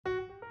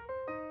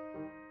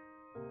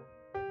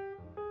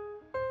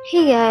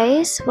Hey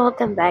guys,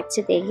 welcome back.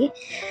 Today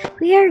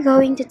we are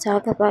going to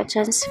talk about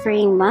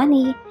transferring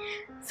money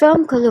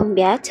from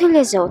Colombia to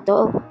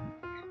Lesotho.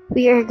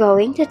 We are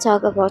going to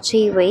talk about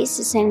 3 ways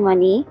to send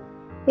money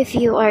if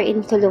you are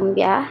in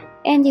Colombia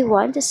and you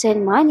want to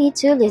send money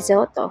to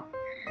Lesotho.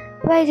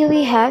 Why do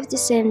we have to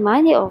send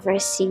money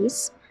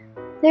overseas?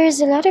 There's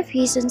a lot of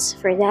reasons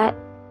for that,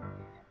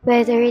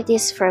 whether it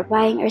is for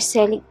buying or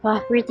selling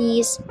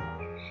properties,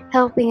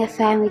 helping a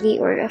family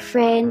or a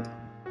friend,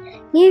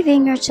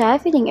 living or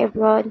traveling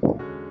abroad,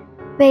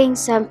 paying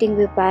something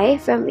we buy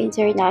from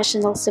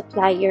international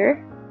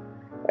supplier,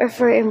 or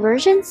for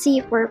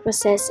emergency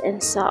purposes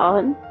and so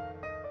on.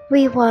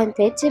 We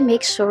wanted to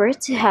make sure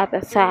to have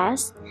a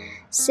fast,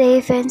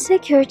 safe and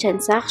secure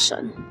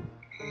transaction.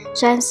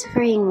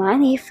 Transferring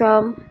money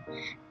from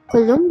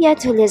Colombia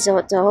to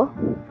Lesotho,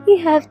 we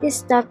have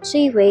these top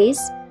 3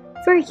 ways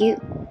for you.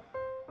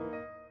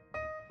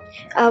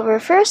 Our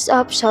first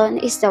option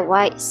is the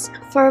WISE,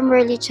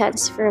 formerly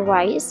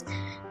TransferWise.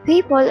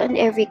 People on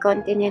every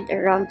continent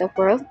around the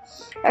world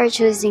are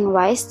choosing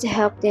WISE to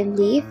help them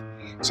live,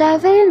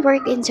 travel, and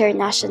work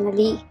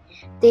internationally.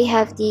 They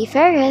have the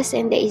fairest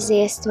and the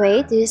easiest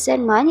way to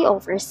send money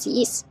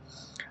overseas.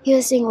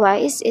 Using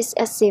WISE is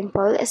as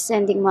simple as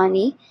sending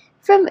money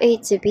from A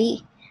to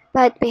B,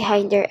 but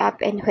behind their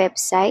app and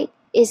website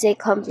is a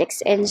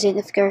complex engine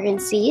of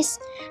currencies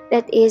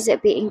that is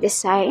being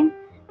designed,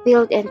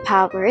 built and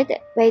powered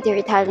by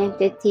their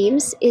talented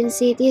teams in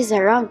cities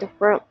around the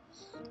world.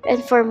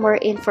 And for more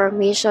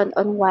information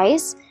on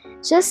WISE,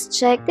 just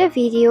check the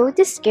video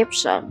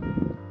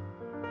description.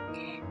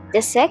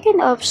 The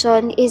second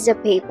option is a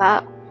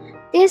PayPal.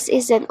 This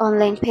is an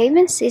online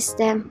payment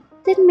system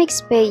that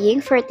makes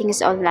paying for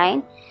things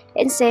online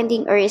and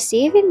sending or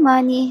receiving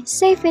money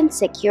safe and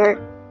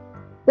secure.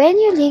 When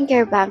you link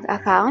your bank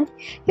account,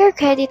 your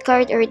credit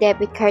card or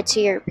debit card to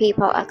your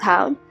PayPal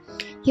account,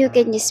 you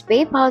can use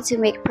PayPal to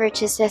make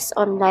purchases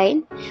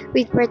online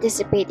with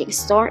participating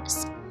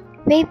stores.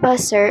 PayPal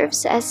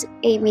serves as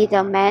a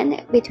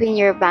middleman between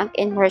your bank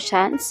and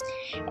merchants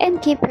and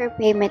keep your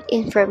payment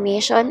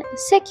information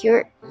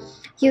secure.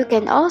 You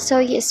can also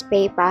use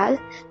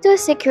PayPal to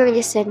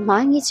securely send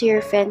money to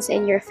your friends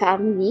and your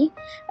family,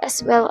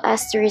 as well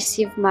as to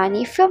receive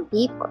money from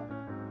people.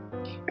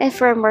 And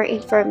for more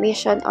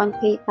information on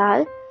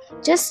PayPal,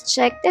 just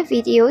check the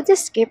video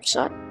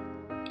description.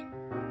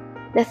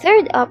 The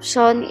third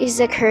option is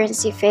the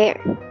currency fair.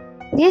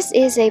 This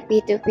is a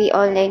P2P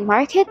online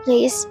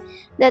marketplace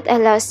that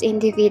allows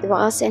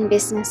individuals and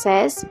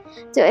businesses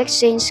to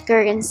exchange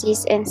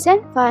currencies and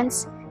send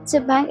funds to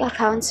bank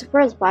accounts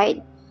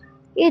worldwide.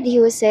 It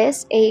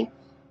uses a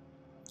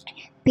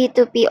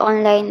P2P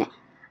online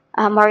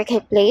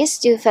marketplace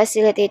to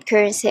facilitate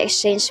currency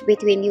exchange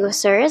between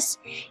users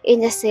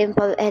in a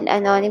simple and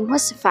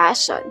anonymous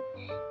fashion.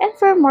 And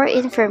for more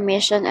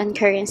information on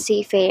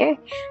currency fair,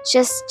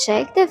 just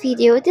check the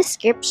video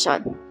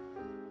description.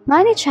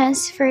 Money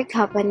transfer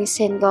companies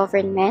and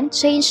government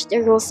change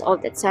the rules all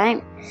the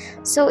time.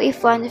 So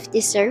if one of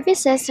these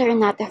services are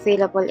not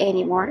available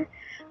anymore,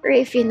 or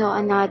if you know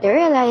another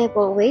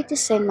reliable way to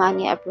send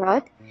money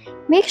abroad,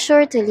 make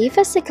sure to leave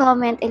us a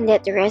comment and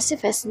let the rest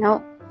of us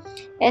know.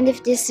 And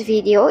if this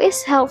video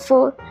is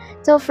helpful,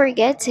 don't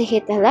forget to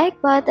hit the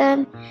like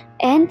button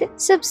and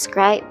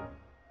subscribe.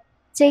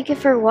 Thank you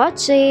for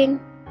watching.